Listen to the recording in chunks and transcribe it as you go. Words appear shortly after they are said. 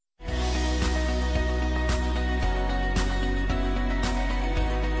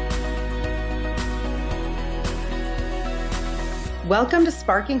Welcome to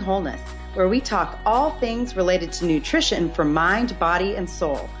Sparking Wholeness, where we talk all things related to nutrition for mind, body, and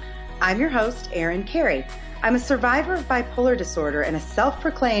soul. I'm your host, Erin Carey. I'm a survivor of bipolar disorder and a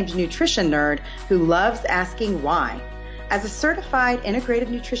self-proclaimed nutrition nerd who loves asking why. As a certified integrative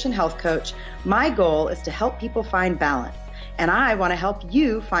nutrition health coach, my goal is to help people find balance, and I want to help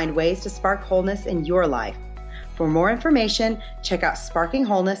you find ways to spark wholeness in your life. For more information, check out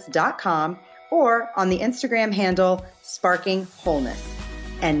sparkingwholeness.com or on the Instagram handle Sparking Wholeness.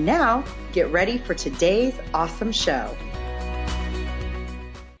 And now, get ready for today's awesome show.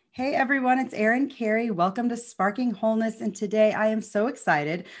 Hey everyone, it's Erin Carey. Welcome to Sparking Wholeness. And today I am so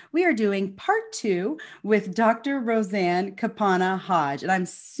excited. We are doing part 2 with Dr. Roseanne Kapana Hodge. And I'm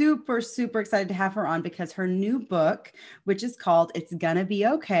super excited to have her on because her new book, which is called It's Gonna Be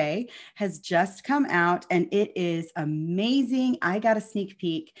Okay, has just come out and it is amazing. I got a sneak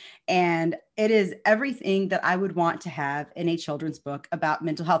peek and it is everything that I would want to have in a children's book about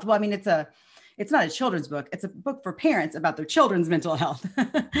mental health. Well, I mean, it's not a children's book. It's a book for parents about their children's mental health.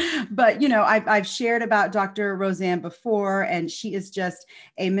 But, you know, I've shared about Dr. Roseanne before, and she is just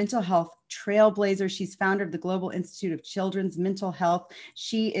a mental health trailblazer. She's founder of the Global Institute of Children's Mental Health.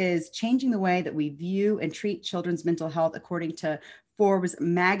 She is changing the way that we view and treat children's mental health, according to Forbes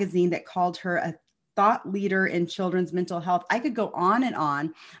magazine, that called her a thought leader in children's mental health. I could go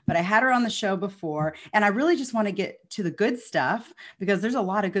on, but I had her on the show before, and I really just want to get to the good stuff because there's a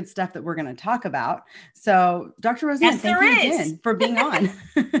lot of good stuff that we're going to talk about. So, Dr. Roseanne, yes, thank you again for being on.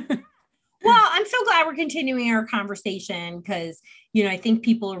 Well, I'm so glad we're continuing our conversation because, you know, I think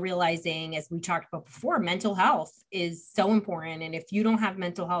people are realizing, as we talked about before, mental health is so important. And if you don't have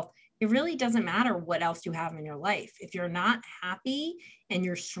mental health, it really doesn't matter what else you have in your life. If you're not happy and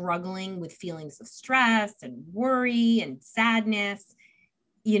you're struggling with feelings of stress and worry and sadness,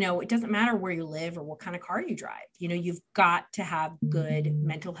 you know, it doesn't matter where you live or what kind of car you drive. You know, you've got to have good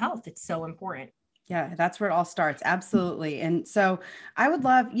mental health. It's so important. Yeah, that's where it all starts. Absolutely. And so I would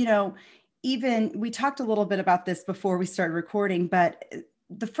love, you know, even we talked a little bit about this before we started recording, but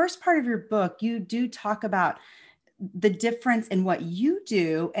the first part of your book, you do talk about the difference in what you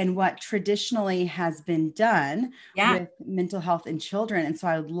do and what traditionally has been done with mental health in children. And so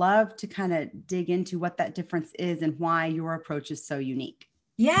I would love to kind of dig into what that difference is and why your approach is so unique.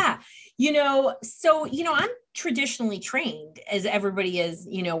 Yeah. I'm traditionally trained, as everybody is,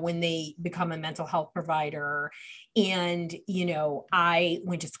 you know, when they become a mental health provider. And, you know, I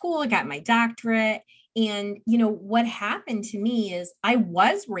went to school, I got my doctorate. And, you know, what happened to me is I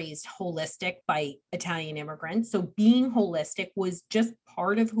was raised holistic by Italian immigrants. So being holistic was just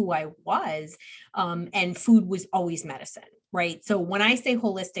part of who I was. And food was always medicine, right? So when I say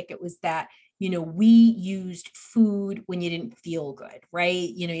holistic, it was that, you know, we used food when you didn't feel good, right?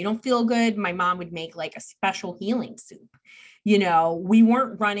 You know, you don't feel good. My mom would make like a special healing soup. You know, we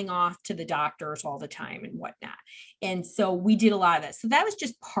weren't running off to the doctors all the time and whatnot. And so we did a lot of that. So that was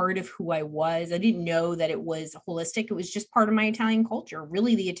just part of who I was. I didn't know that it was holistic. It was just part of my Italian culture,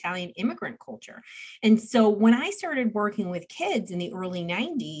 really the Italian immigrant culture. And so when I started working with kids in the early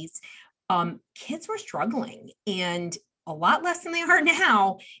 90s, kids were struggling and a lot less than they are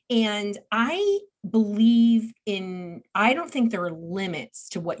now. And I don't think there are limits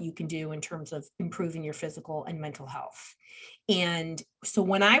to what you can do in terms of improving your physical and mental health. And so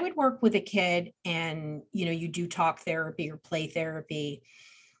when I would work with a kid and, you know, you do talk therapy or play therapy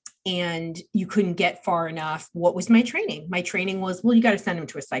and you couldn't get far enough, what was my training? My training was, well, you got to send them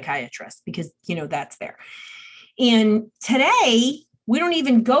to a psychiatrist because, you know, that's there. And today, we don't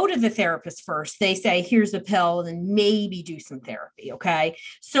even go to the therapist first. They say, here's a pill and maybe do some therapy. Okay.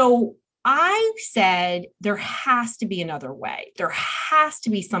 So I said, there has to be another way. There has to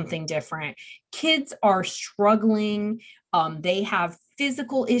be something different. Kids are struggling. They have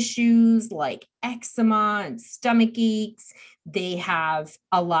physical issues like eczema and stomach aches. They have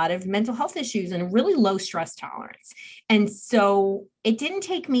a lot of mental health issues and really low stress tolerance. And so it didn't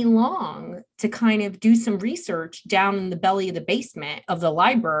take me long to kind of do some research down in the belly of the basement of the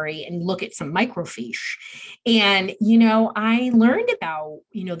library and look at some microfiche. And, you know, I learned about,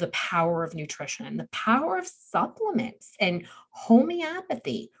 you know, the power of nutrition, the power of supplements and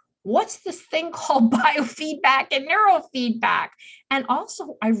homeopathy. What's this thing called biofeedback and neurofeedback? And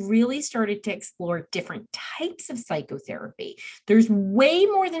also, I really started to explore different types of psychotherapy. There's way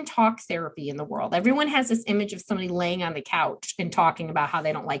more than talk therapy in the world. Everyone has this image of somebody laying on the couch and talking about how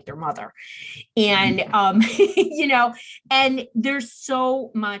they don't like their mother. And, you know, and there's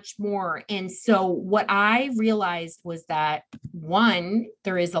so much more. And so what I realized was that, one,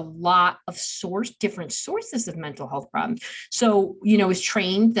 there is a lot of different sources of mental health problems. So, you know, I was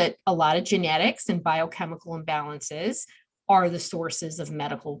trained that a lot of genetics and biochemical imbalances are the sources of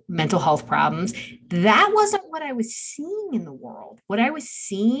mental health problems. That wasn't what I was seeing in the world. What I was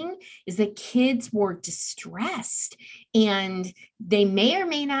seeing is that kids were distressed, and they may or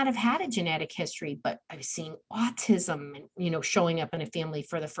may not have had a genetic history, but I was seeing autism and, showing up in a family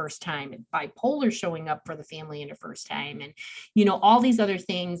for the first time, and bipolar showing up for the family in the first time, and, all these other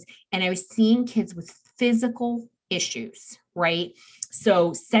things. And I was seeing kids with physical issues, right?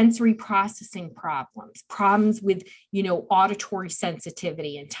 So sensory processing problems with, auditory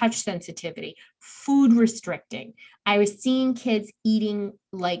sensitivity and touch sensitivity, food restricting. I was seeing kids eating,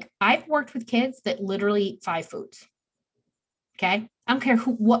 like, I've worked with kids that literally eat 5 foods. Okay. I don't care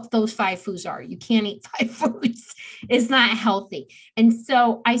what those 5 foods are. You can't eat 5 foods. It's not healthy. And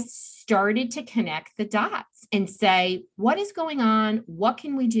so I started to connect the dots and say, what is going on? What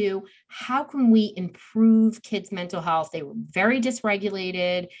can we do? How can we improve kids' mental health? They were very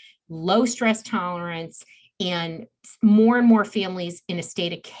dysregulated, low stress tolerance, and more families in a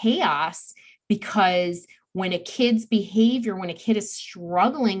state of chaos, because when a kid's behavior, when a kid is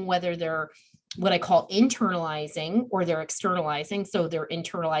struggling, whether they're what I call internalizing or they're externalizing. So they're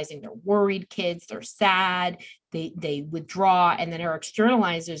internalizing, they're worried kids, they're sad, they withdraw, and then our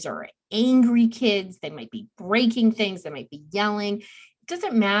externalizers are angry kids. They might be breaking things, they might be yelling. It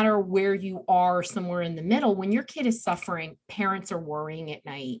doesn't matter where you are, somewhere in the middle. When your kid is suffering, parents are worrying at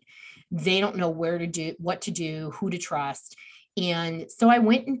night. They don't know what to do, who to trust. And so I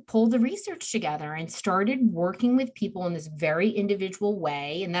went and pulled the research together and started working with people in this very individual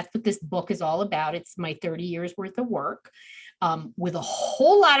way. And that's what this book is all about. It's my 30 years worth of work, with a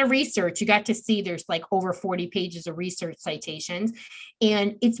whole lot of research. You got to see there's like over 40 pages of research citations.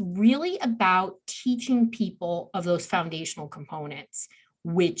 And it's really about teaching people of those foundational components,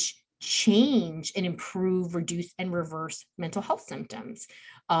 which change and improve, reduce, and reverse mental health symptoms.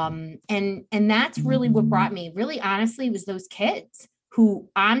 And that's really what brought me, really honestly, was those kids who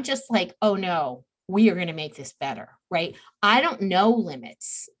I'm just like, oh no, we are going to make this better, right? I don't know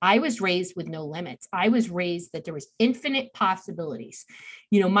limits. I was raised with no limits. I was raised that there was infinite possibilities.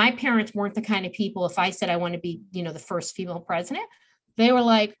 My parents weren't the kind of people, if I said I want to be, the first female president, they were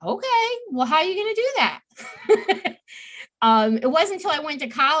like, okay, well, how are you going to do that? It wasn't until I went to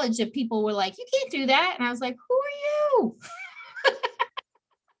college that people were like, you can't do that. And I was like, who are you?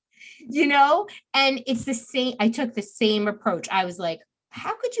 And it's the same. I took the same approach. I was like,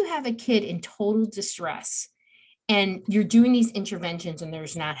 how could you have a kid in total distress and you're doing these interventions and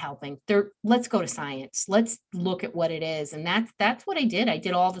there's not helping? Let's go to science. Let's look at what it is. And that's what I did. I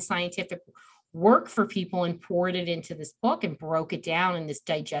did all the scientific work for people and poured it into this book and broke it down in this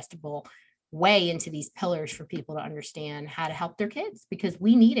digestible way into these pillars for people to understand how to help their kids, because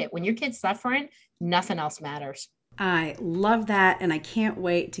we need it. When your kid's suffering, nothing else matters. I love that, and I can't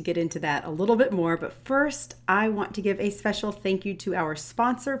wait to get into that a little bit more. But first, I want to give a special thank you to our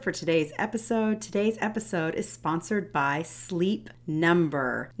sponsor for today's episode. Today's episode is sponsored by Sleep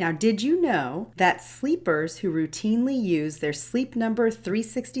Number. Now, did you know that sleepers who routinely use their Sleep Number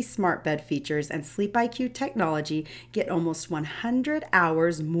 360 smart bed features and Sleep IQ technology get almost 100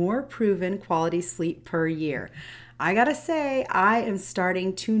 hours more proven quality sleep per year? I gotta say, I am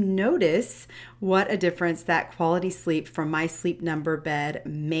starting to notice what a difference that quality sleep from my Sleep Number bed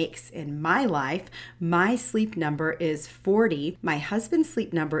makes in my life. My sleep number is 40. My husband's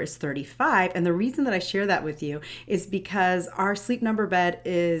sleep number is 35. And the reason that I share that with you is because our Sleep Number bed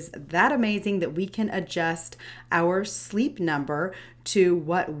is that amazing that we can adjust our sleep number to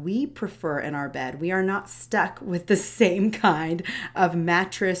what we prefer in our bed. We are not stuck with the same kind of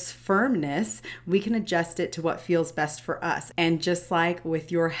mattress firmness. We can adjust it to what feels best for us. And just like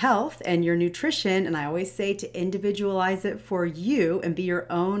with your health and your nutrition, and I always say to individualize it for you and be your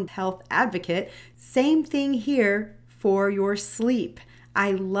own health advocate, same thing here for your sleep.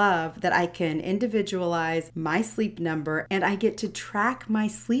 I love that I can individualize my sleep number and I get to track my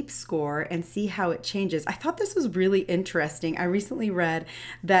sleep score and see how it changes. I thought this was really interesting. I recently read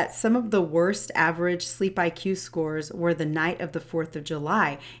that some of the worst average sleep IQ scores were the night of the 4th of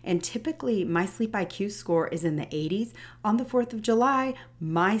July. And typically my sleep IQ score is in the 80s. On the 4th of July,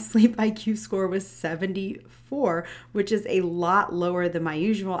 my sleep IQ score was 74, which is a lot lower than my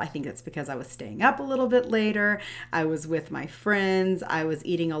usual. I think that's because I was staying up a little bit later. I was with my friends. I was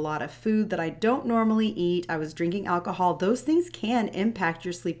eating a lot of food that I don't normally eat. I was drinking alcohol. Those things can impact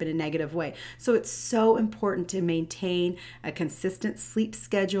your sleep in a negative way. So it's so important to maintain a consistent sleep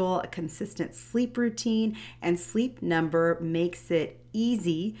schedule, a consistent sleep routine, and Sleep Number makes it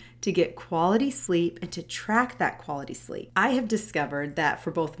easy to get quality sleep and to track that quality sleep. I have discovered that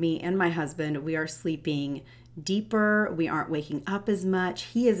for both me and my husband, we are sleeping deeper. We aren't waking up as much.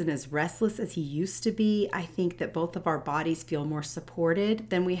 He isn't as restless as he used to be. I think that both of our bodies feel more supported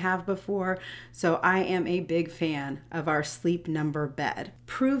than we have before. So I am a big fan of our Sleep Number bed.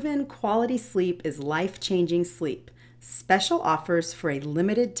 Proven quality sleep is life-changing sleep. Special offers for a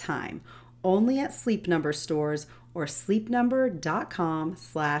limited time only at Sleep Number stores or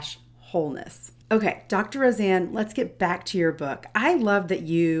sleepnumber.com/wholeness. Okay, Dr. Roseanne, let's get back to your book. I love that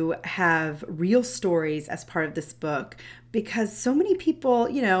you have real stories as part of this book because so many people,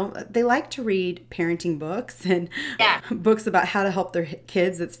 they like to read parenting books and Yeah. books about how to help their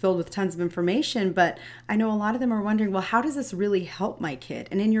kids that's filled with tons of information. But I know a lot of them are wondering, well, how does this really help my kid?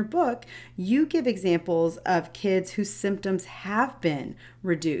 And in your book, you give examples of kids whose symptoms have been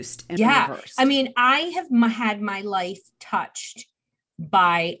reduced and Yeah. I reversed. mean, I have had my life touched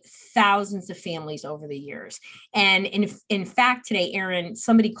by thousands of families over the years. And in fact, today, Erin,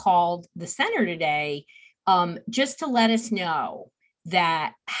 somebody called the center today just to let us know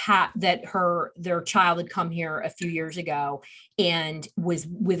that their child had come here a few years ago and was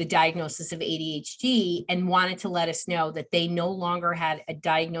with a diagnosis of ADHD and wanted to let us know that they no longer had a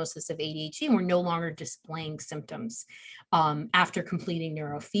diagnosis of ADHD and were no longer displaying symptoms after completing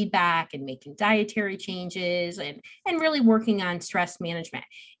neurofeedback and making dietary changes and really working on stress management.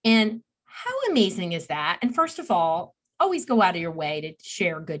 And how amazing is that? And first of all, always go out of your way to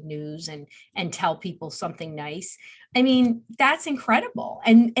share good news and tell people something nice. I mean, that's incredible.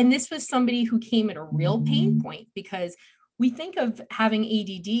 And this was somebody who came at a real pain point because we think of having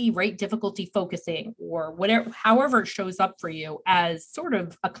ADD, right? Difficulty focusing or whatever, however it shows up for you as sort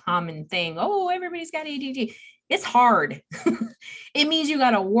of a common thing. Oh, everybody's got ADD. It's hard. It means you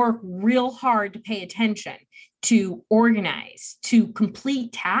got to work real hard to pay attention, to organize, to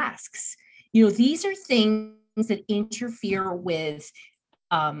complete tasks. These are things that interfere with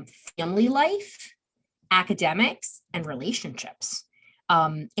family life, academics, and relationships.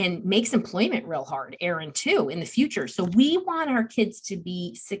 And makes employment real hard, Erin, too, in the future. So we want our kids to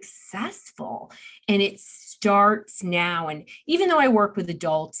be successful, and it starts now. And even though I work with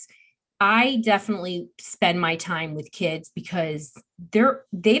adults, I definitely spend my time with kids because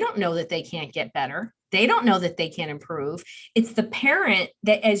they don't know that they can't get better. They don't know that they can't improve. It's the parent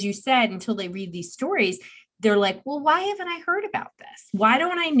that, as you said, until they read these stories, they're like, well, why haven't I heard about this? Why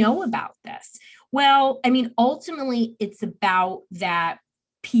don't I know about this? Well, I mean, ultimately, it's about that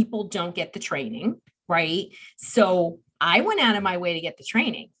people don't get the training, right? So I went out of my way to get the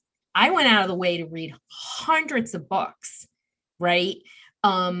training. I went out of the way to read hundreds of books, right?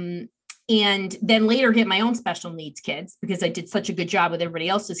 And then later get my own special needs kids because I did such a good job with everybody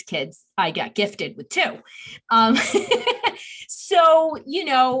else's kids. I got gifted with two. So,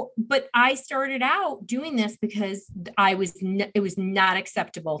 but I started out doing this because it was not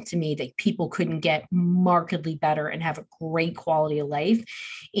acceptable to me that people couldn't get markedly better and have a great quality of life.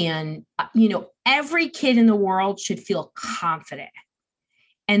 And, every kid in the world should feel confident.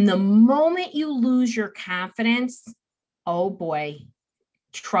 And the moment you lose your confidence, oh boy,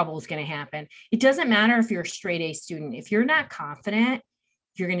 trouble is going to happen. It doesn't matter if you're a straight A student. If you're not confident,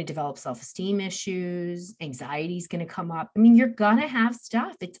 you're going to develop self-esteem issues. Anxiety is going to come up. I mean, you're going to have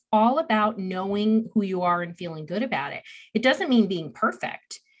stuff. It's all about knowing who you are and feeling good about it. It doesn't mean being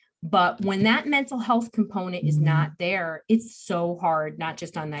perfect, but when that mental health component is not there, it's so hard, not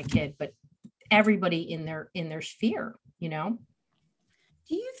just on that kid, but everybody in their sphere, Do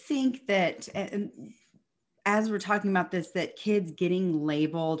you think that, as we're talking about this, that kids getting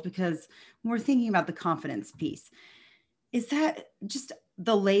labeled, because when we're thinking about the confidence piece, is that just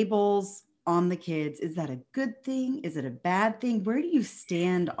the labels on the kids? Is that a good thing? Is it a bad thing? Where do you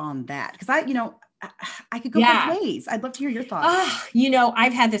stand on that? Because I could go both ways. I'd love to hear your thoughts.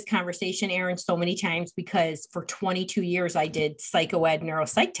 I've had this conversation, Erin, so many times because for 22 years I did psychoed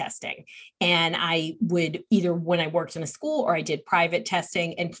neuropsych testing. And I would either when I worked in a school or I did private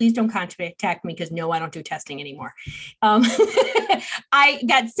testing. And please don't contact me because no, I don't do testing anymore. I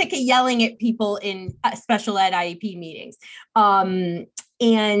got sick of yelling at people in special ed IEP meetings. And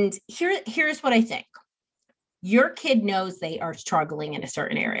here's what I think. Your kid knows they are struggling in a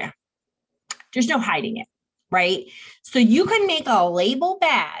certain area. There's no hiding it, right? So you can make a label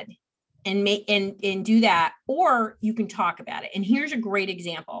bad and do that, or you can talk about it. And here's a great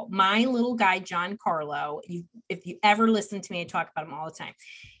example. My little guy, John Carlo, if you ever listen to me, I talk about him all the time.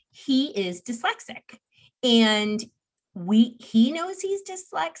 He is dyslexic, and he knows he's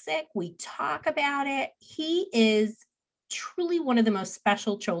dyslexic. We talk about it. He is truly one of the most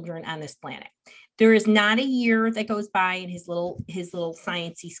special children on this planet. There is not a year that goes by in his little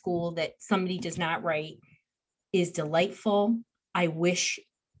sciencey school that somebody does not write is delightful. I wish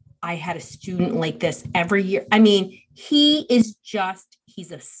I had a student like this every year. I mean, he's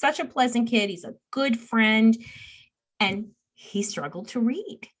such a pleasant kid. He's a good friend, and he struggled to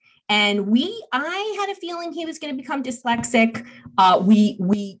read. And I had a feeling he was going to become dyslexic.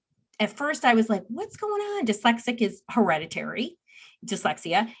 At first I was like, what's going on? Dyslexic is hereditary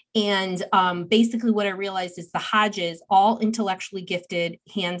dyslexia. And basically what I realized is the Hodges, all intellectually gifted,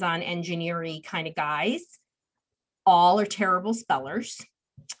 hands-on engineering kind of guys, all are terrible spellers.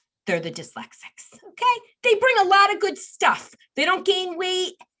 They're the dyslexics. Okay. They bring a lot of good stuff. They don't gain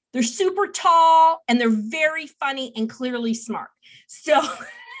weight. They're super tall and they're very funny and clearly smart. So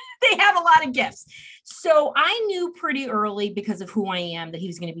they have a lot of gifts. So I knew pretty early, because of who I am, that he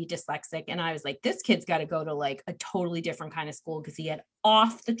was going to be dyslexic. And I was like, this kid's got to go to like a totally different kind of school, because he had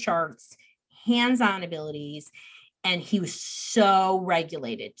off the charts hands-on abilities. And he was so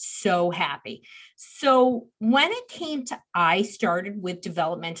regulated, so happy. So when it came to, I started with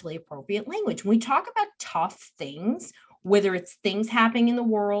developmentally appropriate language. When we talk about tough things, whether it's things happening in the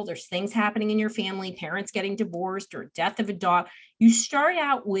world or things happening in your family, parents getting divorced or death of a dog, you start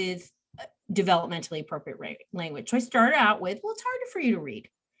out with developmentally appropriate language. So I started out with, well, it's harder for you to read.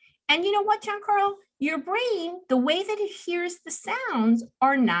 And you know what, John Carl, your brain, the way that it hears the sounds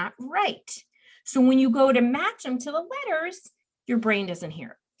are not right. So when you go to match them to the letters, your brain doesn't hear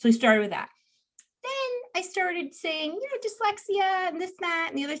it. So I started with that. Then I started saying, dyslexia and this, that,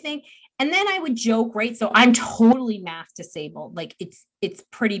 and the other thing. And then I would joke, right? So I'm totally math disabled. Like it's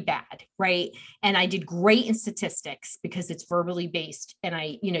pretty bad, right? And I did great in statistics because it's verbally based. And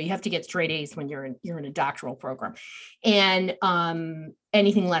you have to get straight A's when you're in a doctoral program. And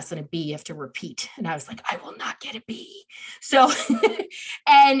anything less than a B, you have to repeat. And I was like, I will not get a B. So,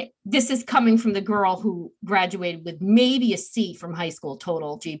 and this is coming from the girl who graduated with maybe a C from high school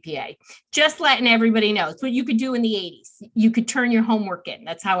total GPA. Just letting everybody know. It's what you could do in the 80s. You could turn your homework in.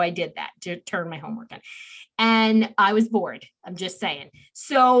 That's how I did that, to turn my homework in. And I was bored. I'm just saying.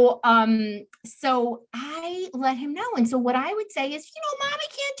 So I let him know. And so what I would say is, mommy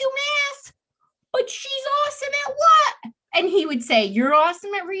can't do math, but she's awesome at what? And he would say, you're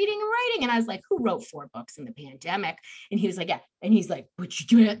awesome at reading and writing. And I was like, who wrote 4 books in the pandemic? And he was like, yeah. And he's like, but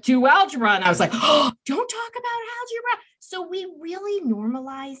you do algebra. And I was like, oh, don't talk about algebra. So we really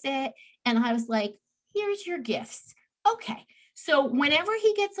normalize it. And I was like, here's your gifts. Okay. So whenever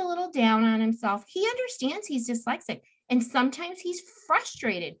he gets a little down on himself, he understands he's dyslexic. And sometimes he's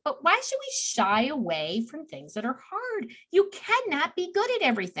frustrated. But why should we shy away from things that are hard? You cannot be good at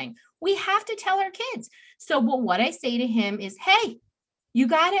everything. We have to tell our kids. So, but what I say to him is, hey, you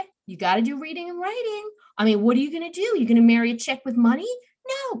got it. You got to do reading and writing. I mean, what are you going to do? You're going to marry a chick with money?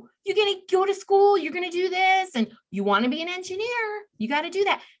 No, you're going to go to school. You're going to do this. And you want to be an engineer. You got to do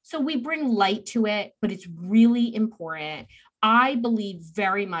that. So we bring light to it, but it's really important. I believe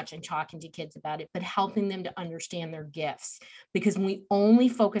very much in talking to kids about it, but helping them to understand their gifts, because when we only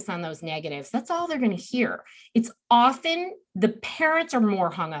focus on those negatives, that's all they're going to hear. It's often the parents are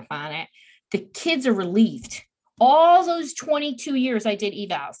more hung up on it. The kids are relieved. All those 22 years I did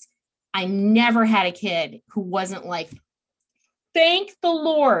evals, I never had a kid who wasn't like, thank the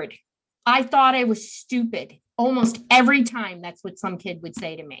Lord. I thought I was stupid. Almost every time that's what some kid would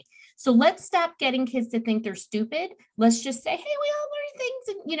say to me. So let's stop getting kids to think they're stupid. Let's just say, hey, we all learn things.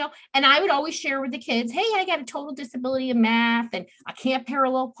 And I would always share with the kids, hey, I got a total disability in math and I can't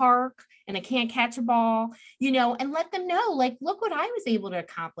parallel park and I can't catch a ball, and let them know, like, look what I was able to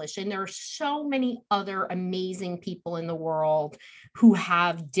accomplish. And there are so many other amazing people in the world who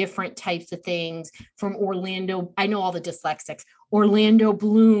have different types of things, from Orlando. I know all the dyslexics, Orlando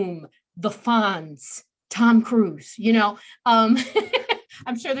Bloom, the Fonz, Tom Cruise,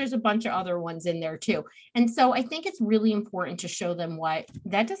 I'm sure there's a bunch of other ones in there too. And so I think it's really important to show them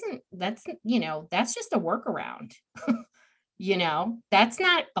that's just a workaround. That's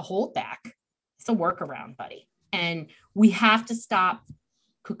not a holdback. It's a workaround, buddy. And we have to stop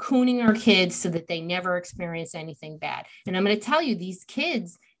cocooning our kids so that they never experience anything bad. And I'm going to tell you, these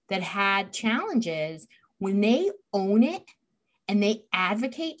kids that had challenges, when they own it and they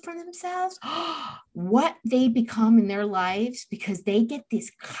advocate for themselves, what they become in their lives, because they get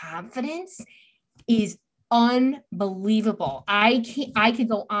this confidence, is unbelievable. I could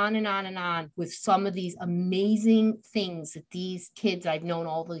go on and on and on with some of these amazing things that these kids I've known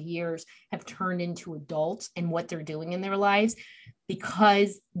all the years have turned into adults and what they're doing in their lives,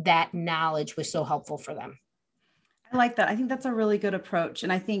 because that knowledge was so helpful for them. I like that. I think that's a really good approach.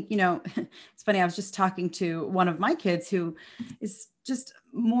 And I think, it's funny. I was just talking to one of my kids who is just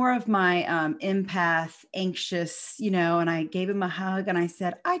more of my empath, anxious, and I gave him a hug and I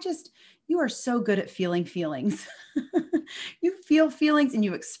said, you are so good at feeling feelings. You feel feelings and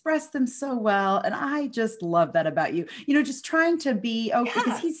you express them so well. And I just love that about you. Just trying to be okay because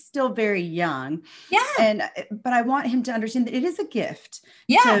Yeah. he's still very young. Yeah. But I want him to understand that it is a gift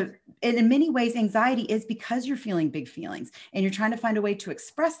Yeah. to, and in many ways, anxiety is because you're feeling big feelings and you're trying to find a way to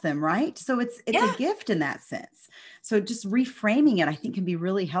express them, right? So it's a Yeah. gift in that sense. So just reframing it, I think, can be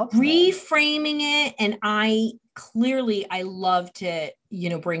really helpful. Reframing it. And I love to,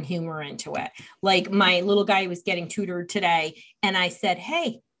 bring humor into it. Like my little guy was getting tutored today, and I said,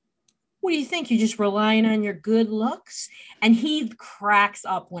 "Hey, what do you think? You're just relying on your good looks?" And he cracks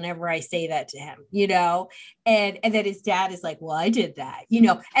up whenever I say that to him, and then his dad is like, "Well, I did that,"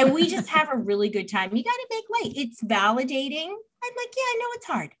 and we just have a really good time. You got to make light. It's validating. I'm like, "Yeah, I know it's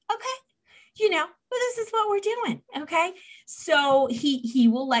hard. Okay. But this is what we're doing." Okay. So he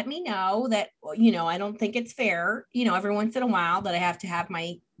will let me know that, I don't think it's fair, every once in a while that I have to have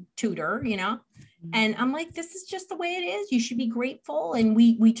my tutor, and I'm like, this is just the way it is. You should be grateful. And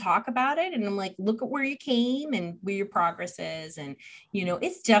we talk about it. And I'm like, look at where you came and where your progress is. And,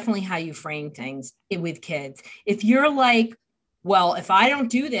 it's definitely how you frame things with kids. If you're like, well, if I don't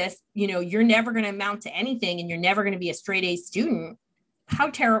do this, you're never going to amount to anything and you're never going to be a straight A student, how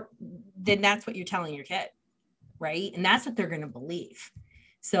terrible, then that's what you're telling your kid, right? And that's what they're going to believe.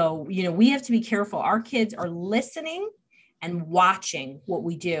 So, we have to be careful. Our kids are listening and watching what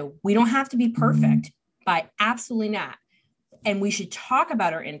we do. We don't have to be perfect, by absolutely not. And we should talk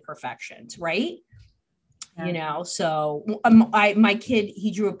about our imperfections, right? Yeah. So my kid,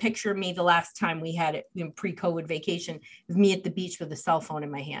 he drew a picture of me the last time we had it pre-COVID vacation of me at the beach with a cell phone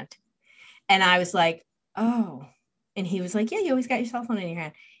in my hand. And I was like, oh, and he was like, yeah, you always got your cell phone in your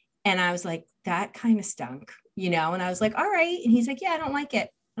hand. And I was like, that kind of stunk, and I was like, all right. And he's like, yeah, I don't like it.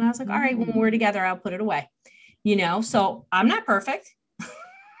 And I was like, all right, when we're together, I'll put it away, so I'm not perfect,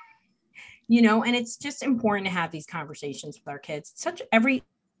 and it's just important to have these conversations with our kids. Every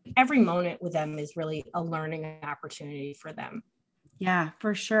moment with them is really a learning opportunity for them. Yeah,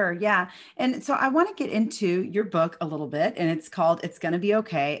 for sure. Yeah. And so I want to get into your book a little bit, and it's called It's Gonna Be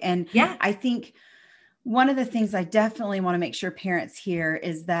Okay. And Yeah. I think one of the things I definitely want to make sure parents hear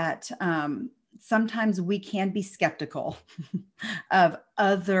is that sometimes we can be skeptical of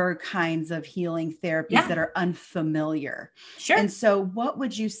other kinds of healing therapies Yeah. that are unfamiliar. Sure. And so, what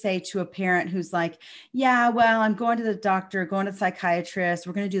would you say to a parent who's like, yeah, well, I'm going to the doctor, going to the psychiatrist,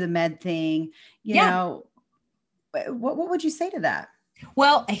 we're going to do the med thing, Yeah. what would you say to that?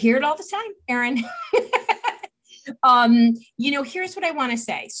 Well, I hear it all the time, Erin. Here's what I want to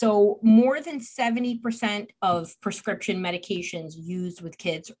say. So more than 70% of prescription medications used with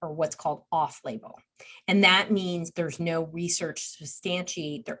kids are what's called off-label. And that means there's no research to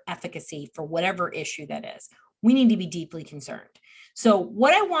substantiate their efficacy for whatever issue that is. We need to be deeply concerned. So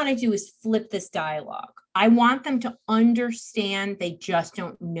what I want to do is flip this dialogue. I want them to understand they just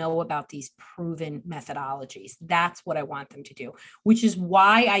don't know about these proven methodologies. That's what I want them to do, which is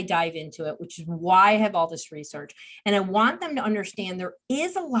why I dive into it, which is why I have all this research. And I want them to understand there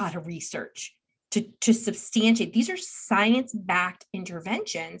is a lot of research to substantiate. These are science-backed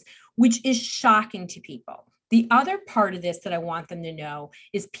interventions, which is shocking to people. The other part of this that I want them to know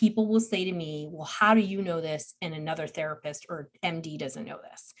is people will say to me, well, how do you know this? And another therapist or MD doesn't know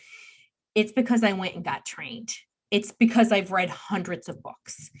this. It's because I went and got trained. It's because I've read hundreds of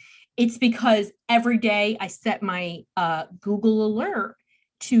books. It's because every day I set my Google alert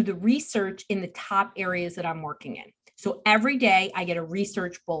to the research in the top areas that I'm working in. So every day I get a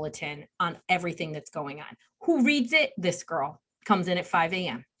research bulletin on everything that's going on. Who reads it? This girl comes in at 5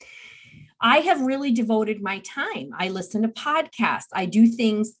 a.m. I have really devoted my time. I listen to podcasts. I do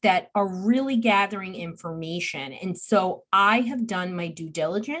things that are really gathering information. And so I have done my due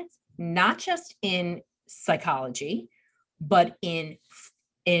diligence, not just in psychology, but in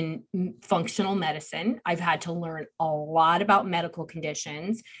functional medicine. I've had to learn a lot about medical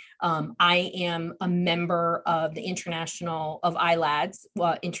conditions. I am a member of the International of ILADS,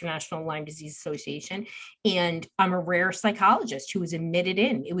 International Lyme Disease Association, and I'm a rare psychologist who was admitted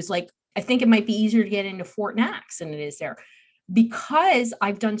in. It was like, I think it might be easier to get into Fort Knox than it is there because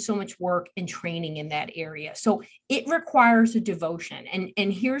I've done so much work and training in that area. So it requires a devotion.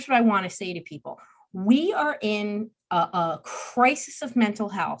 And here's what I want to say to people. We are in a crisis of mental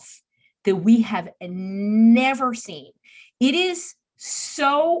health that we have never seen. It is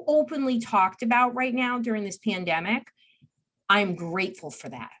so openly talked about right now during this pandemic. I'm grateful for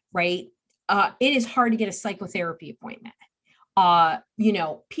that, right? It is hard to get a psychotherapy appointment.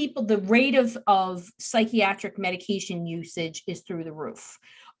 People, the rate of psychiatric medication usage is through the roof.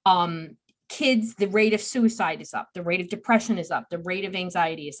 Kids, the rate of suicide is up, the rate of depression is up, the rate of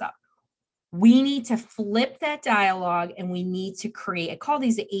anxiety is up. We need to flip that dialogue, and we need to create, I call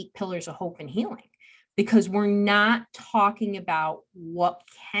these the 8 pillars of hope and healing, because we're not talking about what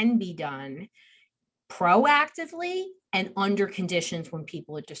can be done proactively and under conditions when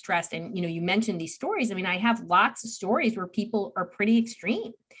people are distressed. And, you mentioned these stories. I mean, I have lots of stories where people are pretty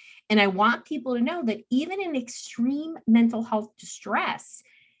extreme. And I want people to know that even in extreme mental health distress,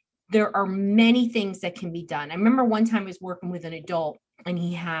 there are many things that can be done. I remember one time I was working with an adult, and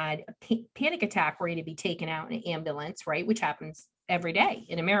he had a panic attack ready to be taken out in an ambulance, right? Which happens every day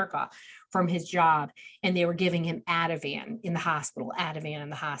in America, from his job. And they were giving him Ativan in the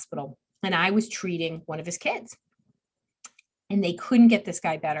hospital. And I was treating one of his kids, and they couldn't get this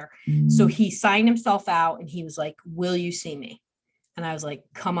guy better. So he signed himself out, and he was like, "Will you see me?" And I was like,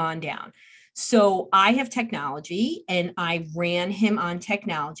 "Come on down." So I have technology, and I ran him on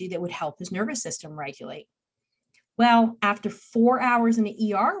technology that would help his nervous system regulate. Well, after 4 hours in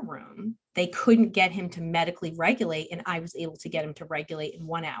the ER room, they couldn't get him to medically regulate, and I was able to get him to regulate in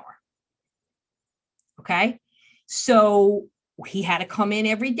 1 hour. Okay. So he had to come in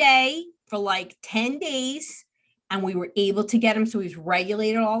every day for like 10 days, and we were able to get him so he was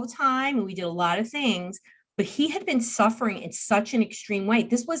regulated all the time, and we did a lot of things. But he had been suffering in such an extreme way.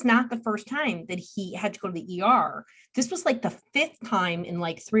 This was not the first time that he had to go to the ER. This was like the 5th time in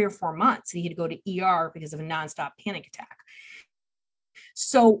like 3 or 4 months that he had to go to ER because of a nonstop panic attack.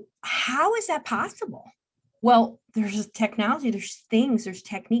 So how is that possible? Well, there's technology, there's things, there's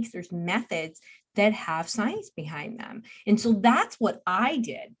techniques, there's methods that have science behind them. And so that's what I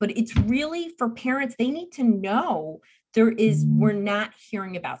did. But it's really for parents, they need to know we're not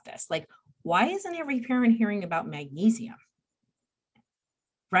hearing about this. Like, why isn't every parent hearing about magnesium?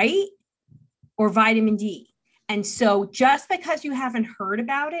 Right? Or vitamin D. And so just because you haven't heard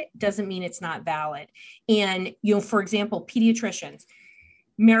about it doesn't mean it's not valid. And, for example, pediatricians,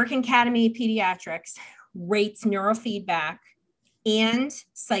 American Academy of Pediatrics rates neurofeedback and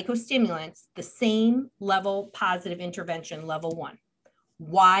psychostimulants the same level, positive intervention, level 1.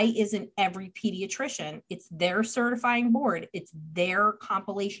 Why isn't every pediatrician? It's their certifying board. It's their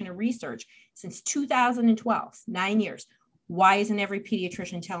compilation of research since 2012, 9 years. Why isn't every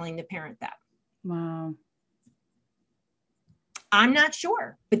pediatrician telling the parent that? Wow. I'm not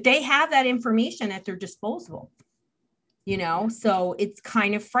sure, but they have that information at their disposal. So it's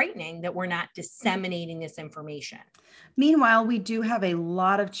kind of frightening that we're not disseminating this information. Meanwhile, we do have a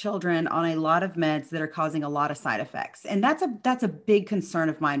lot of children on a lot of meds that are causing a lot of side effects. And that's a big concern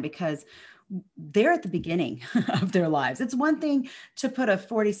of mine, because they're at the beginning of their lives. It's one thing to put a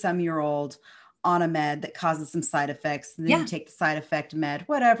 40-some-year-old on a med that causes some side effects, and then you take the side effect med,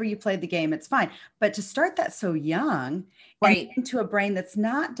 whatever, you played the game, it's fine. But to start that so young, right, and into a brain that's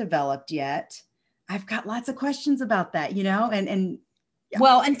not developed yet, I've got lots of questions about that, and yeah.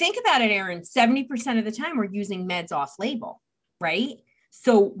 Well, and think about it, Erin, 70% of the time we're using meds off label, right?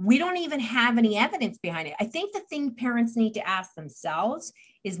 So we don't even have any evidence behind it. I think the thing parents need to ask themselves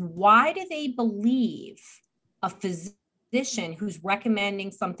is, why do they believe a physician who's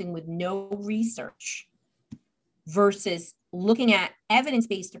recommending something with no research versus looking at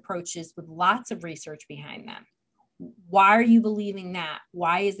evidence-based approaches with lots of research behind them? Why are you believing that?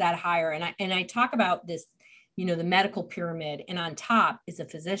 Why is that higher? And I talk about this, the medical pyramid, and on top is a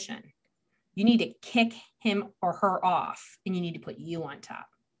physician. You need to kick him or her off, and you need to put you on top.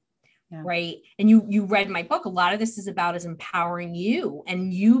 Yeah. Right. And you read my book. A lot of this is about empowering you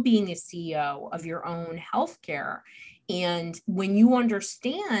and you being a CEO of your own healthcare. And when you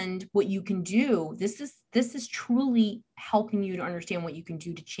understand what you can do, this is truly helping you to understand what you can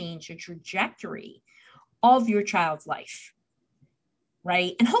do to change the trajectory of your child's life.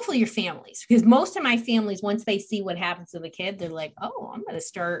 Right. And hopefully your families, because most of my families, once they see what happens to the kid, they're like, oh, I'm going to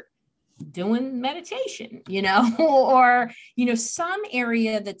start doing meditation, or, some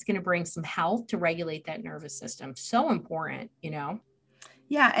area that's going to bring some health to regulate that nervous system. So important,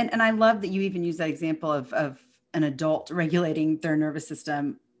 Yeah. And I love that you even use that example of an adult regulating their nervous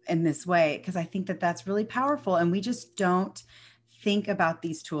system in this way, because I think that that's really powerful. And we just don't think about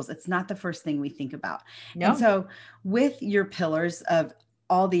these tools. It's not the first thing we think about. No. And so with your pillars of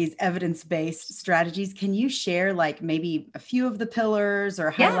all these evidence-based strategies, can you share like maybe a few of the pillars,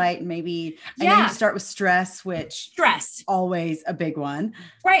 or highlight maybe, I know you start with stress, which always a big one.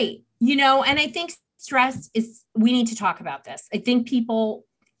 Right. And I think stress we need to talk about this. I think people,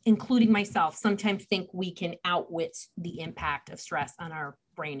 including myself, sometimes think we can outwit the impact of stress on our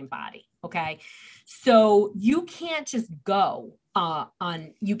brain and body. Okay. So you can't just go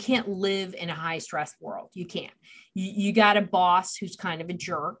you can't live in a high stress world. You can't. You got a boss who's kind of a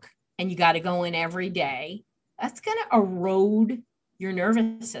jerk, and you got to go in every day. That's going to erode your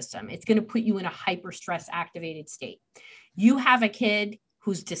nervous system. It's going to put you in a hyper stress activated state. You have a kid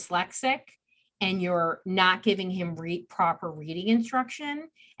who's dyslexic and you're not giving him proper reading instruction,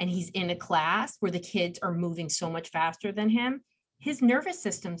 and he's in a class where the kids are moving so much faster than him, his nervous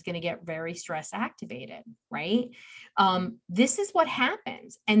system's going to get very stress activated, right? This is what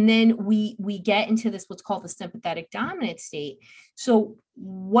happens. And then we get into this, what's called the sympathetic dominant state. So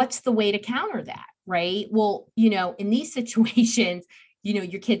what's the way to counter that, right? Well, in these situations,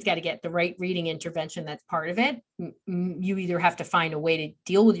 your kid's got to get the right reading intervention. That's part of it. You either have to find a way to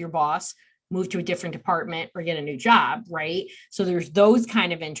deal with your boss, move to a different department, or get a new job, right? So there's those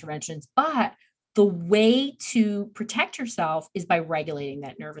kind of interventions. But the way to protect yourself is by regulating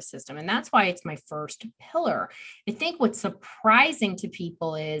that nervous system. And that's why it's my first pillar. I think what's surprising to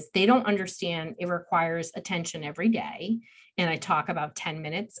people is they don't understand it requires attention every day. And I talk about 10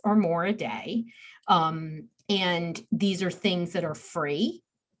 minutes or more a day. And these are things that are free,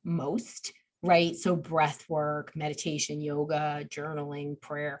 most, right? So breath work, meditation, yoga, journaling,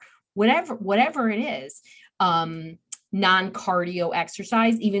 prayer, whatever it is. Non-cardio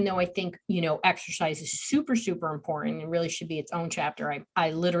exercise, even though I think, exercise is super, super important and really should be its own chapter.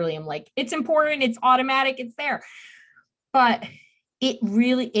 I literally am like, it's important, it's automatic, it's there. But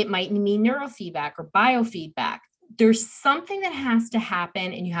it might mean neurofeedback or biofeedback. There's something that has to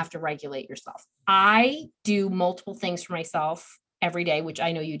happen and you have to regulate yourself. I do multiple things for myself every day, which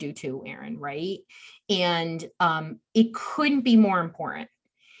I know you do too, Erin, right? And it couldn't be more important.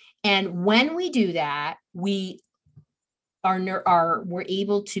 And when we do that, we're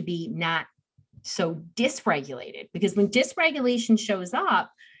able to be not so dysregulated, because when dysregulation shows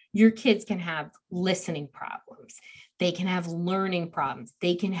up, your kids can have listening problems. They can have learning problems.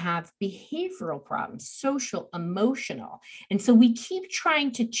 They can have behavioral problems, social, emotional. And so we keep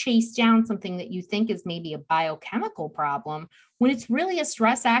trying to chase down something that you think is maybe a biochemical problem when it's really a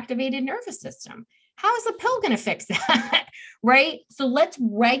stress activated nervous system. How is a pill going to fix that? Right? So let's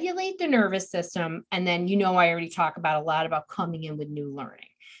regulate the nervous system. And then, I already talk about a lot about coming in with new learning.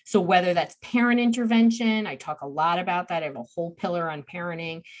 So whether that's parent intervention, I talk a lot about that. I have a whole pillar on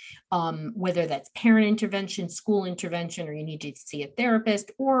parenting, whether that's parent intervention, school intervention, or you need to see a therapist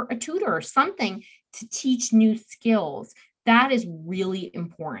or a tutor or something to teach new skills. That is really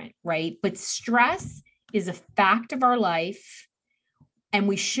important, right? But stress is a fact of our life, and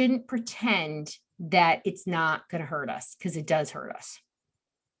we shouldn't pretend that it's not going to hurt us, because it does hurt us.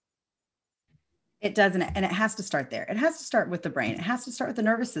 It doesn't, and it has to start there. It has to start with the brain. It has to start with the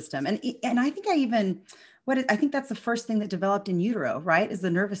nervous system. And I think I think that's the first thing that developed in utero, right? Is the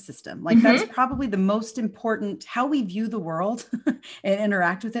nervous system. Like that's probably the most important, how we view the world and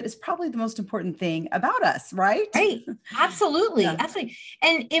interact with it is probably the most important thing about us, right? Right. Absolutely. Yeah. Absolutely.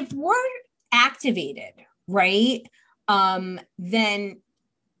 And if we're activated, right, then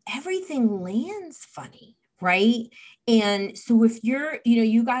everything lands funny, right? And so if you're,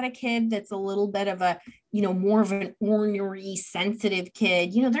 you got a kid that's a little bit of a, more of an ornery, sensitive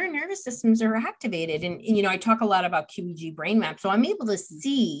kid, their nervous systems are activated. And I talk a lot about QEEG brain map. So I'm able to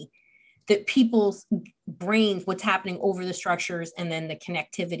see that people's brains, what's happening over the structures, and then the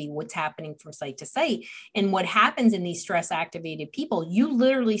connectivity, what's happening from site to site. And what happens in these stress activated people, you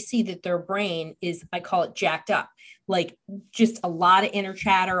literally see that their brain is, I call it jacked up, like just a lot of inner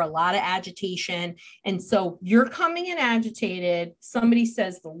chatter, a lot of agitation. And so you're coming in agitated, somebody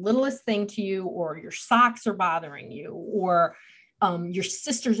says the littlest thing to you, or your socks are bothering you, or your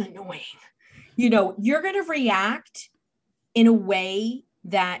sister's annoying, you're going to react in a way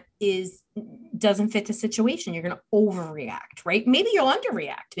that doesn't fit the situation. You're going to overreact, right? Maybe you'll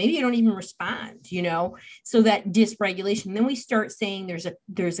underreact. Maybe you don't even respond, so that dysregulation. Then we start saying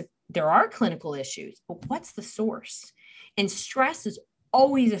there are clinical issues, but what's the source? And stress is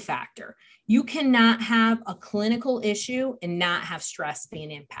always a factor. You cannot have a clinical issue and not have stress be an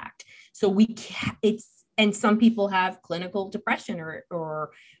impact. So and some people have clinical depression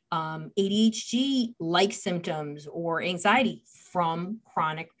or ADHD like symptoms or anxiety from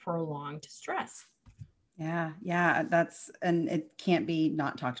chronic prolonged stress. Yeah. And it can't be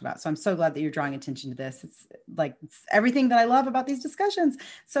not talked about. So I'm so glad that you're drawing attention to this. It's everything that I love about these discussions.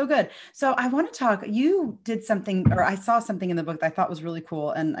 So good. So I want to talk, you did something, or I saw something in the book that I thought was really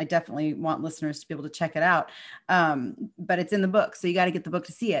cool. And I definitely want listeners to be able to check it out. But it's in the book, so you got to get the book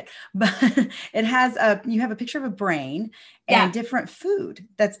to see it. But it has you have a picture of a brain and different food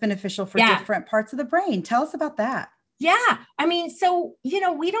that's beneficial for different parts of the brain. Tell us about that. Yeah. I mean, so,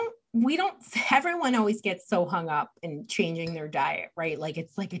 everyone always gets so hung up in changing their diet, right? Like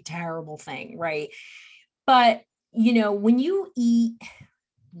it's like a terrible thing, right? But, when you eat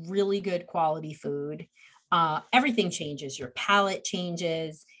really good quality food, everything changes. Your palate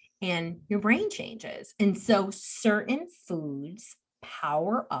changes and your brain changes. And so certain foods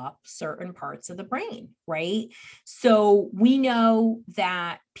power up certain parts of the brain, right? So we know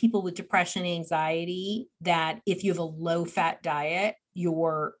that people with depression, anxiety, that if you have a low fat diet,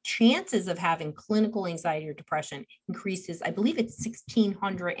 your chances of having clinical anxiety or depression increases, I believe it's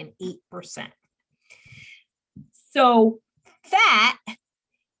 1,608%. So fat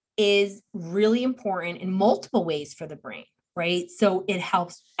is really important in multiple ways for the brain, right? So it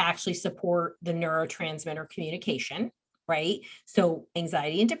helps actually support the neurotransmitter communication, right? So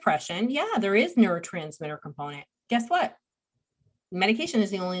anxiety and depression, yeah, there is neurotransmitter component. Guess what? Medication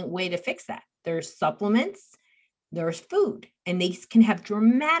is the only way to fix that. There's supplements, there's food, and they can have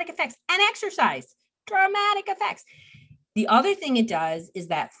dramatic effects, and exercise, dramatic effects. The other thing it does is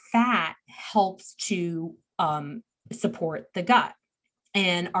that fat helps to support the gut.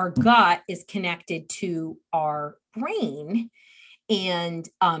 And our gut is connected to our brain and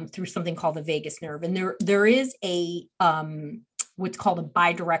through something called the vagus nerve. And there is a what's called a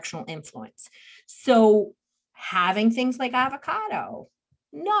bidirectional influence. So having things like avocado,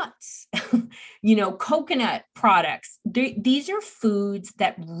 nuts, coconut products, these are foods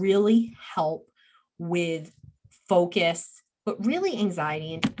that really help with focus, but really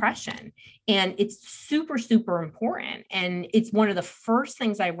anxiety and depression. And it's super, super important. And it's one of the first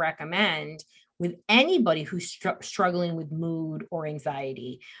things I recommend with anybody who's struggling with mood or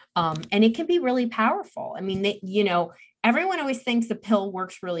anxiety. And it can be really powerful. I mean, everyone always thinks the pill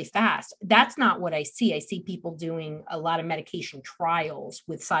works really fast. That's not what I see. I see people doing a lot of medication trials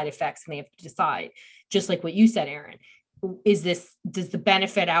with side effects, and they have to decide, just like what you said, Erin, does the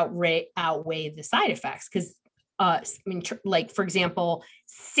benefit outweigh the side effects? Because like, for example,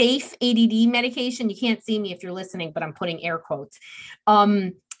 safe ADD medication, you can't see me if you're listening, but I'm putting air quotes,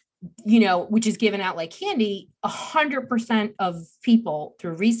 which is given out like candy, 100% of people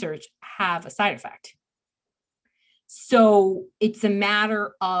through research have a side effect. So it's a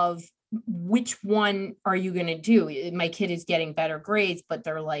matter of which one are you going to do? My kid is getting better grades, but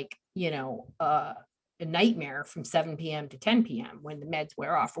they're like, a nightmare from 7 p.m. to 10 p.m. when the meds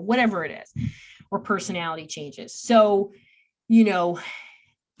wear off, or whatever it is, or personality changes. So,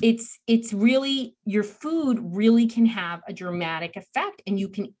 it's really, your food really can have a dramatic effect, and you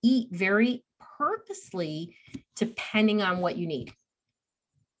can eat very purposely depending on what you need.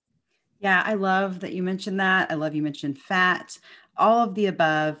 Yeah, I love that you mentioned that. I love you mentioned fat, all of the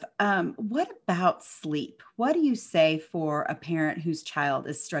above. What about sleep? What do you say for a parent whose child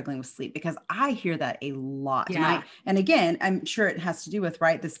is struggling with sleep? Because I hear that a lot. Yeah. And again, I'm sure it has to do with,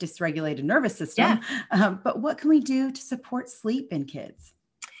 right, this dysregulated nervous system. Yeah. But what can we do to support sleep in kids?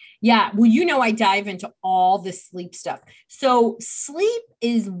 Yeah. Well, I dive into all the sleep stuff. So sleep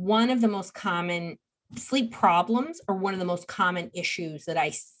is one of the most common sleep problems, or one of the most common issues that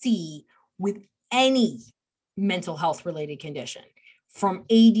I see with any mental health related condition, from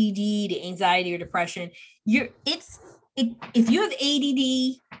ADD to anxiety or depression. If you have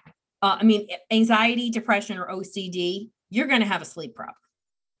ADD, anxiety, depression, or OCD, you're going to have a sleep problem,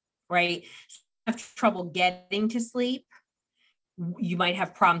 right? Have trouble getting to sleep. You might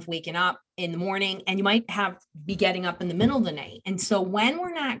have problems waking up in the morning, and you might be getting up in the middle of the night. And so when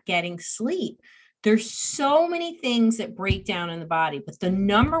we're not getting sleep, there's so many things that break down in the body, but the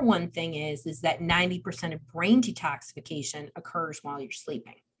number one thing is that 90% of brain detoxification occurs while you're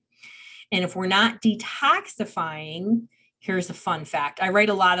sleeping. And if we're not detoxifying, here's a fun fact. I write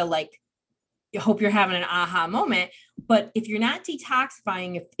a lot of I hope you're having an aha moment, but if you're not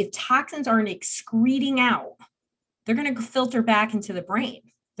detoxifying, if toxins aren't excreting out, they're going to filter back into the brain.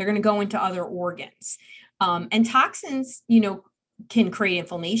 They're going to go into other organs. And toxins, can create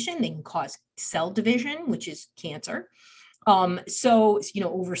inflammation. They can cause cell division, which is cancer. Over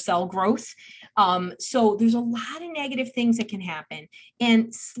cell growth. So there's a lot of negative things that can happen,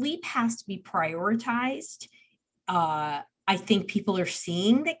 and sleep has to be prioritized. I think people are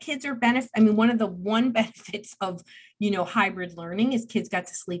seeing that kids are one of the benefits of, hybrid learning is kids got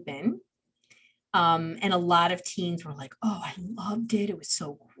to sleep in. And a lot of teens were like, oh, I loved it. It was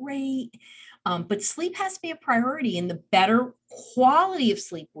so great. But sleep has to be a priority, and the better quality of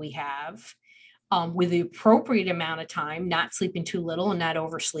sleep we have, with the appropriate amount of time, not sleeping too little and not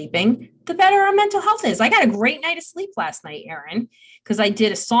oversleeping, the better our mental health is. I got a great night of sleep last night, Erin, because I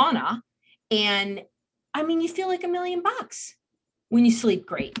did a sauna, and you feel like $1,000,000 when you sleep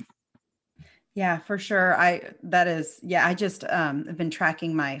great. Yeah, for sure. I just have been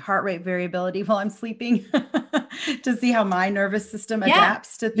tracking my heart rate variability while I'm sleeping to see how my nervous system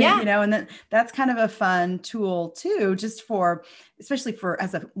adapts to things, and that's kind of a fun tool too, especially for,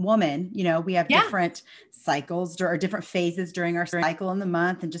 as a woman, we have different cycles or different phases during our cycle in the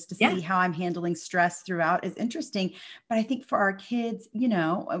month, and just to Yeah. see how I'm handling stress throughout is interesting. But I think for our kids,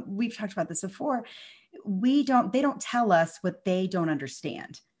 we've talked about this before, they don't tell us what they don't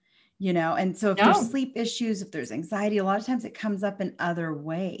understand. And so if there's No. sleep issues, if there's anxiety, a lot of times it comes up in other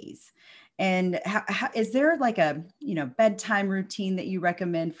ways. And is there like a, bedtime routine that you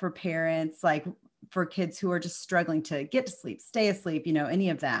recommend for parents, like for kids who are just struggling to get to sleep, stay asleep, any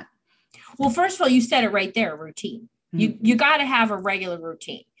of that? Well, first of all, you said it right there, routine. Mm-hmm. You got to have a regular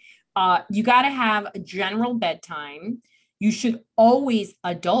routine. You got to have a general bedtime. You should always,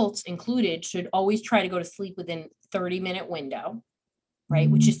 adults included, should always try to go to sleep within 30-minute window, right?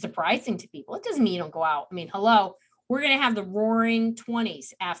 Which is surprising to people. It doesn't mean you don't go out. I mean, hello, we're going to have the roaring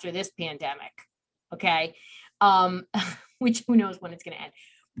 20s after this pandemic. Okay. Which who knows when it's going to end,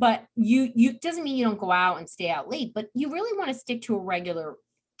 but you doesn't mean you don't go out and stay out late, but you really want to stick to a regular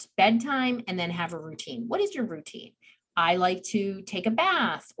bedtime and then have a routine. What is your routine? I like to take a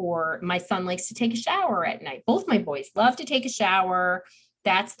bath, or my son likes to take a shower at night. Both my boys love to take a shower.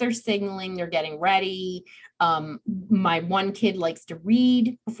 That's their signaling. They're getting ready. My one kid likes to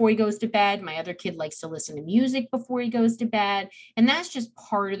read before he goes to bed. My other kid likes to listen to music before he goes to bed. And that's just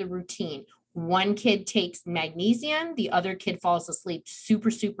part of the routine. One kid takes magnesium. The other kid falls asleep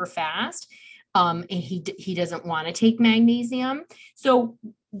super, super fast. And he doesn't want to take magnesium. So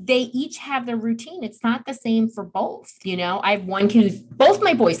they each have their routine. It's not the same for both. I have one kid who's, both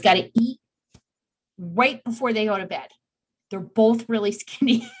my boys got to eat right before they go to bed. They're both really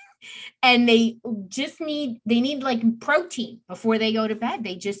skinny and they need like protein before they go to bed.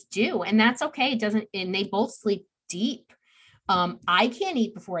 They just do. And that's okay. And they both sleep deep. I can't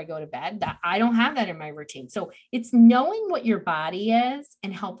eat before I go to bed. I don't have that in my routine. So it's knowing what your body is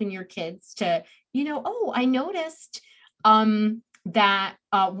and helping your kids to, I noticed, that,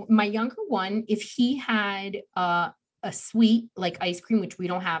 my younger one, if he had, a sweet like ice cream, which we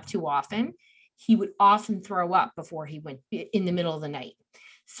don't have too often, he would often throw up before he went in the middle of the night.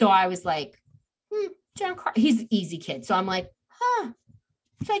 So I was like, John Carl, he's an easy kid. So I'm like,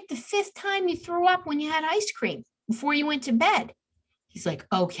 it's like the 5th time you threw up when you had ice cream before you went to bed. He's like,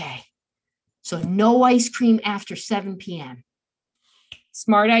 okay, so no ice cream after 7 p.m.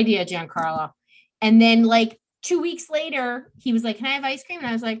 Smart idea, Giancarlo. And then like 2 weeks later, he was like, can I have ice cream? And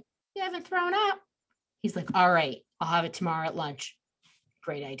I was like, you haven't thrown up. He's like, all right, I'll have it tomorrow at lunch.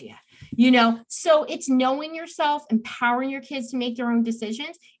 Great idea. So it's knowing yourself, empowering your kids to make their own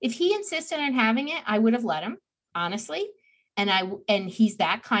decisions. If he insisted on having it, I would have let him, honestly. And he's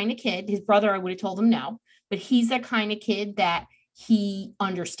that kind of kid. His brother, I would have told him no, but he's that kind of kid that he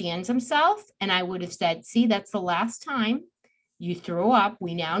understands himself. And I would have said, see, that's the last time you threw up.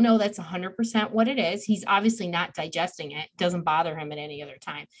 We now know that's 100% what it is. He's obviously not digesting it. It doesn't bother him at any other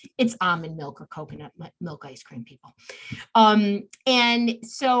time. It's almond milk or coconut milk ice cream, people. And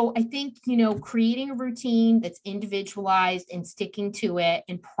so I think, creating a routine that's individualized and sticking to it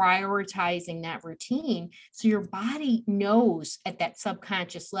and prioritizing that routine, so your body knows at that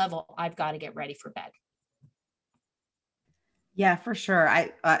subconscious level, I've got to get ready for bed. Yeah, for sure.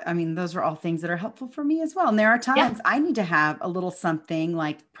 I mean, those are all things that are helpful for me as well. And there are times I need to have a little something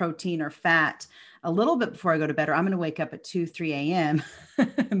like protein or fat a little bit before I go to bed, or I'm going to wake up at 2, 3 a.m.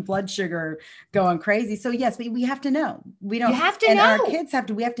 and blood sugar going crazy. So yes, we have to know. We don't You have to and know. our kids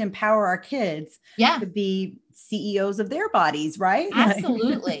we have to empower our kids to be CEOs of their bodies, right?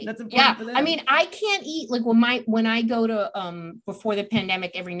 Absolutely. That's important for them. I mean, I can't eat like when I go to before the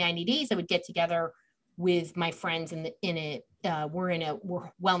pandemic, every 90 days, I would get together with my friends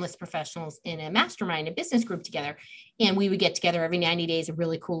we're wellness professionals in a mastermind, a business group together. And we would get together every 90 days at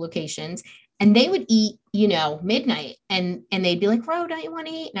really cool locations, and they would eat, midnight, and they'd be like, Ro, don't you want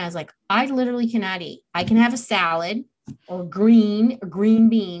to eat? And I was like, I literally cannot eat. I can have a salad or green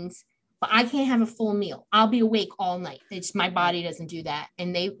beans, but I can't have a full meal. I'll be awake all night. It's my body doesn't do that.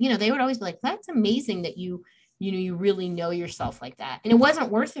 And they would always be like, that's amazing that you really know yourself like that. And it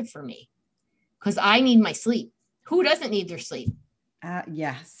wasn't worth it for me, because I need my sleep. Who doesn't need their sleep?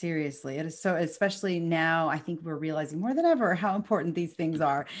 Yeah, seriously. It is so, especially now, I think we're realizing more than ever how important these things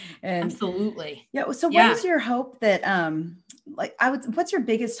are. And absolutely. Yeah. So what is your hope that, what's your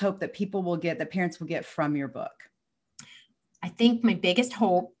biggest hope that parents will get from your book? I think my biggest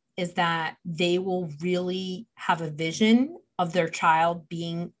hope is that they will really have a vision of their child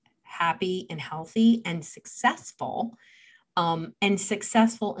being happy and healthy and successful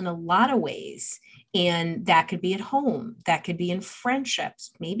in a lot of ways. And that could be at home, that could be in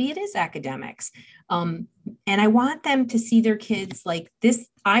friendships, maybe it is academics. And I want them to see their kids like this.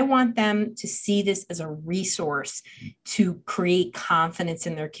 I want them to see this as a resource to create confidence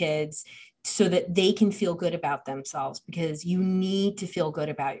in their kids, so that they can feel good about themselves, because you need to feel good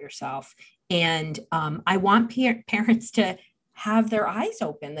about yourself. And I want parents to have their eyes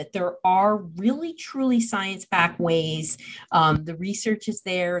open, that there are really, truly science-backed ways. The research is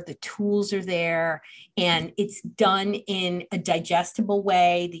there, the tools are there, and it's done in a digestible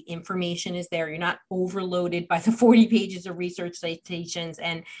way. The information is there. You're not overloaded by the 40 pages of research citations.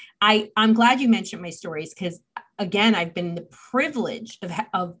 And I'm glad you mentioned my stories, because again, I've been the privilege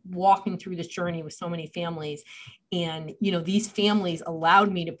of walking through this journey with so many families. And, these families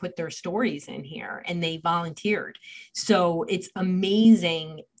allowed me to put their stories in here, and they volunteered. So it's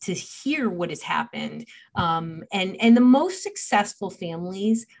amazing to hear what has happened. And the most successful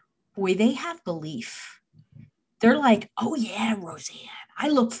families, boy, they have belief. They're like, oh yeah, Roseanne, I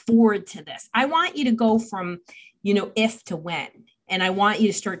look forward to this. I want you to go from, if to when. And I want you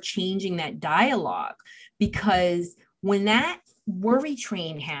to start changing that dialogue, because when that worry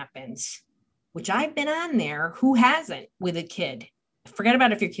train happens, which I've been on there, who hasn't with a kid? Forget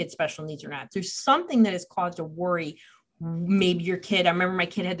about if your kid's special needs or not. There's something that has caused a worry. Maybe your kid, I remember my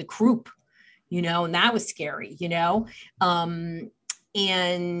kid had the croup, and that was scary, you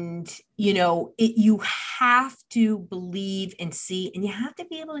have to believe and see, and you have to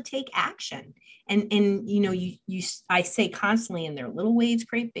be able to take action. I say constantly in there, little waves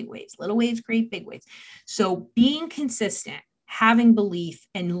create big waves, little waves create big waves. So being consistent, having belief,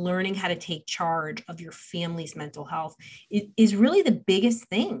 and learning how to take charge of your family's mental health is really the biggest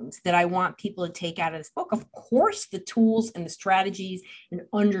things that I want people to take out of this book. Of course, the tools and the strategies and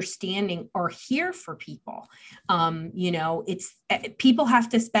understanding are here for people. People have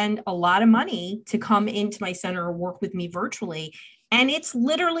to spend a lot of money to come into my center or work with me virtually. And it's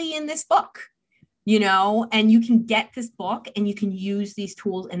literally in this book, and you can get this book and you can use these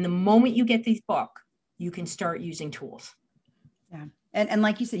tools. And the moment you get this book, you can start using tools. Yeah. And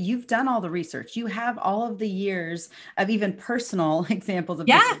like you said, you've done all the research. You have all of the years of even personal examples of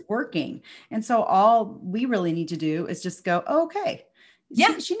this working. And so all we really need to do is just go, oh, okay,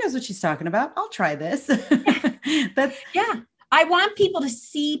 she knows what she's talking about. I'll try this. I want people to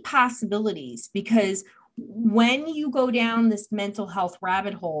see possibilities, because when you go down this mental health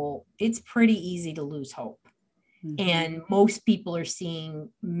rabbit hole, it's pretty easy to lose hope. Mm-hmm. And most people are seeing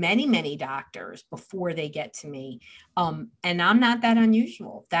many, many doctors before they get to me. And I'm not that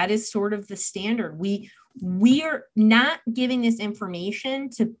unusual. That is sort of the standard. We are not giving this information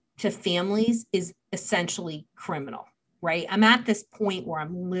to families is essentially criminal, right? I'm at this point where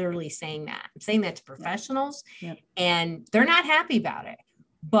I'm literally saying that. I'm saying that to professionals, and they're not happy about it.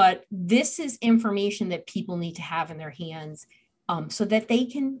 But this is information that people need to have in their hands, so that they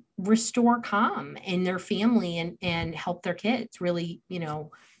can restore calm in their family and help their kids really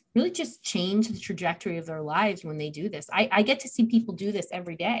just change the trajectory of their lives when they do this. I get to see people do this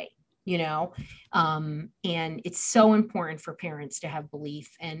every day, and it's so important for parents to have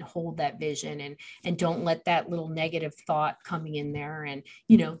belief and hold that vision, and don't let that little negative thought coming in there. And,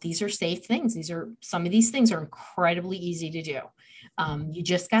 these are safe things. Some of these things are incredibly easy to do. You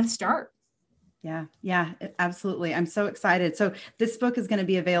just got to start. Yeah, absolutely. I'm so excited. So this book is going to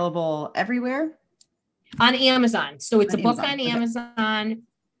be available everywhere? On Amazon. So it's a book on Amazon.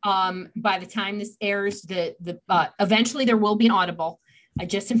 By the time this airs, eventually there will be an Audible. I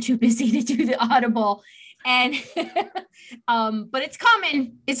just am too busy to do the Audible. And, but it's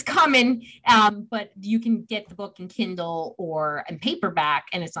coming. But you can get the book in Kindle or in paperback,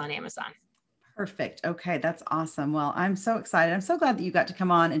 and it's on Amazon. Perfect. Okay. That's awesome. Well, I'm so excited. I'm so glad that you got to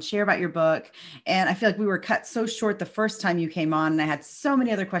come on and share about your book. And I feel like we were cut so short the first time you came on, and I had so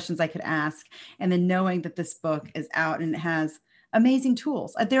many other questions I could ask. And then knowing that this book is out and it has amazing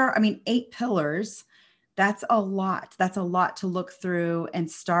tools. There are, 8 pillars. That's a lot. That's a lot to look through and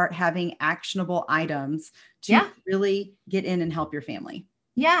start having actionable items to really get in and help your family.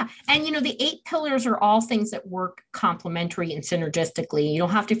 Yeah. And, the 8 pillars are all things that work complementary and synergistically. You don't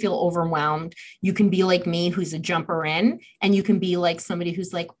have to feel overwhelmed. You can be like me, who's a jumper in, and you can be like somebody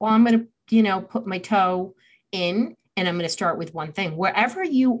who's like, well, I'm going to, put my toe in, and I'm going to start with one thing. Wherever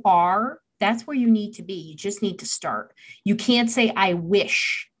you are, that's where you need to be. You just need to start. You can't say, I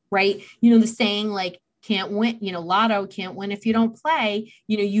wish, right? The saying like, can't win, lotto can't win if you don't play.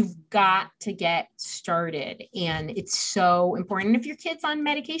 You've got to get started, and it's so important. And if your kid's on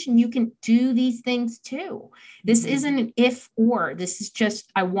medication, you can do these things too. This isn't an if or, this is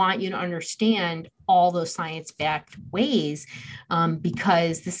just, I want you to understand all those science-backed ways,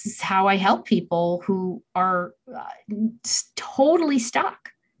 because this is how I help people who are totally stuck.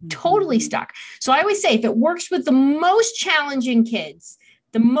 So I always say, if it works with the most challenging kids,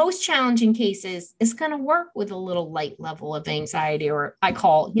 The most challenging cases is going to work with a little light level of anxiety, or I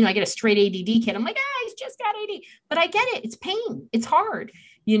get a straight ADD kid. I'm like, he's just got ADD, but I get it. It's pain. It's hard,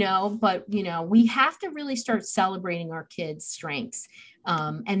 but we have to really start celebrating our kids' strengths.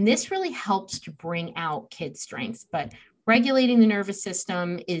 And this really helps to bring out kids' strengths, but regulating the nervous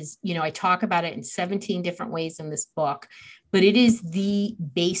system is, I talk about it in 17 different ways in this book, but it is the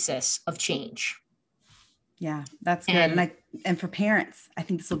basis of change. Yeah, that's good. And for parents, I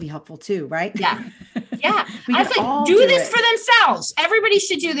think this will be helpful too, right? Yeah. Yeah. I was like, do this for themselves. Everybody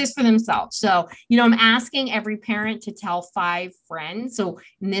should do this for themselves. So, I'm asking every parent to tell 5 friends. So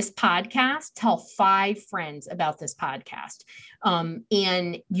in this podcast, tell 5 friends about this podcast.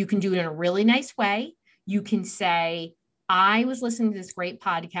 And you can do it in a really nice way. You can say, I was listening to this great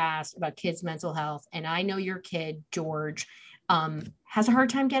podcast about kids' mental health, and I know your kid, George, has a hard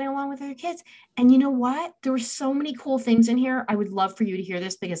time getting along with other kids. And you know what? There were so many cool things in here. I would love for you to hear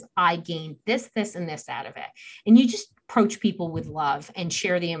this because I gained this, and this out of it. And you just approach people with love and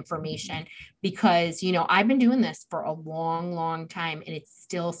share the information because, I've been doing this for a long, long time. And it's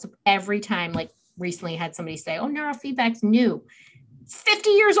still every time, like recently I had somebody say, oh, neurofeedback's new. 50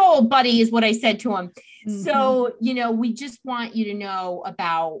 years old, buddy, is what I said to him. Mm-hmm. So, we just want you to know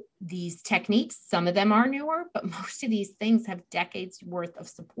about these techniques. Some of them are newer, but most of these things have decades worth of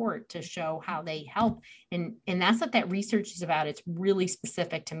support to show how they help. And that's what that research is about. It's really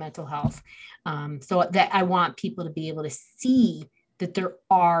specific to mental health. So that I want people to be able to see that there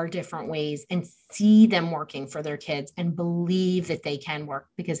are different ways and see them working for their kids and believe that they can work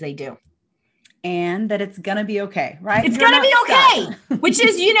because they do. And that it's going to be okay, right? It's going to be okay, which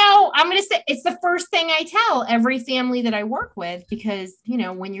is, I'm going to say it's the first thing I tell every family that I work with, because,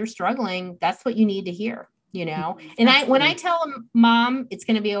 when you're struggling, that's what you need to hear, and when I tell them, Mom, it's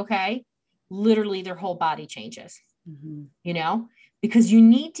going to be okay, literally their whole body changes, because you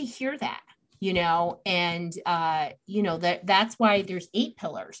need to hear that, and, that's why there's 8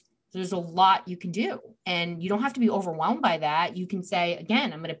 pillars. There's a lot you can do, and you don't have to be overwhelmed by that. You can say,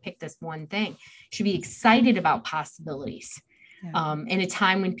 again, I'm going to pick this one thing. You should be excited about possibilities. Yeah. In a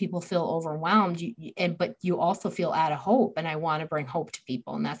time when people feel overwhelmed, but you also feel out of hope. And I want to bring hope to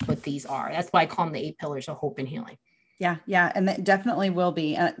people. And that's what these are. That's why I call them the 8 pillars of hope and healing. Yeah. Yeah. And that definitely will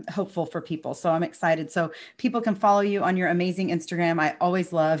be hopeful for people. So I'm excited. So people can follow you on your amazing Instagram. I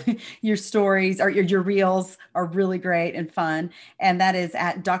always love your stories, or your reels are really great and fun. And that is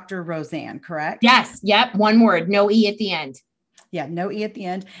at Dr. Roseanne, correct? Yes. Yep. One word, no E at the end. Yeah. No E at the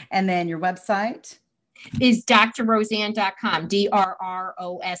end. And then your website is drroseann.com,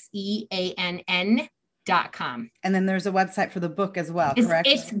 DRROSEANN.com. And then there's a website for the book as well, correct?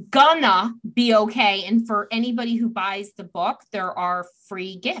 It's gonna be okay. And for anybody who buys the book, there are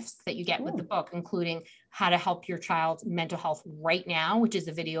free gifts that you get with the book, including how to help your child's mental health right now, which is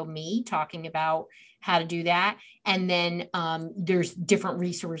a video of me talking about how to do that. And then there's different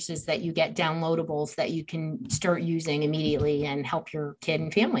resources that you get, downloadables that you can start using immediately and help your kid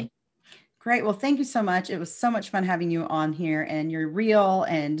and family. Great. Well, thank you so much. It was so much fun having you on here, and you're real,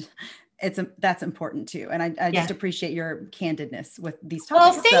 and that's important too. And I just appreciate your candidness with these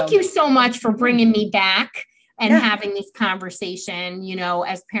topics. Well, thank you so much for bringing me back and having this conversation.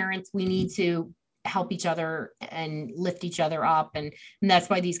 As parents, we need to help each other and lift each other up. And that's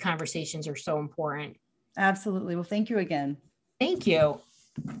why these conversations are so important. Absolutely. Well, thank you again. Thank you.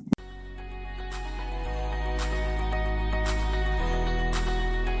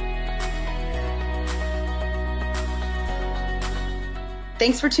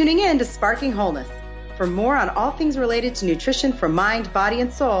 Thanks for tuning in to Sparking Wholeness. For more on all things related to nutrition for mind, body,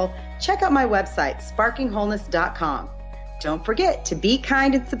 and soul, check out my website, sparkingwholeness.com. Don't forget to be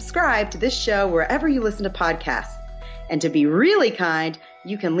kind and subscribe to this show wherever you listen to podcasts. And to be really kind,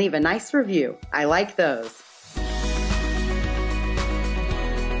 you can leave a nice review. I like those.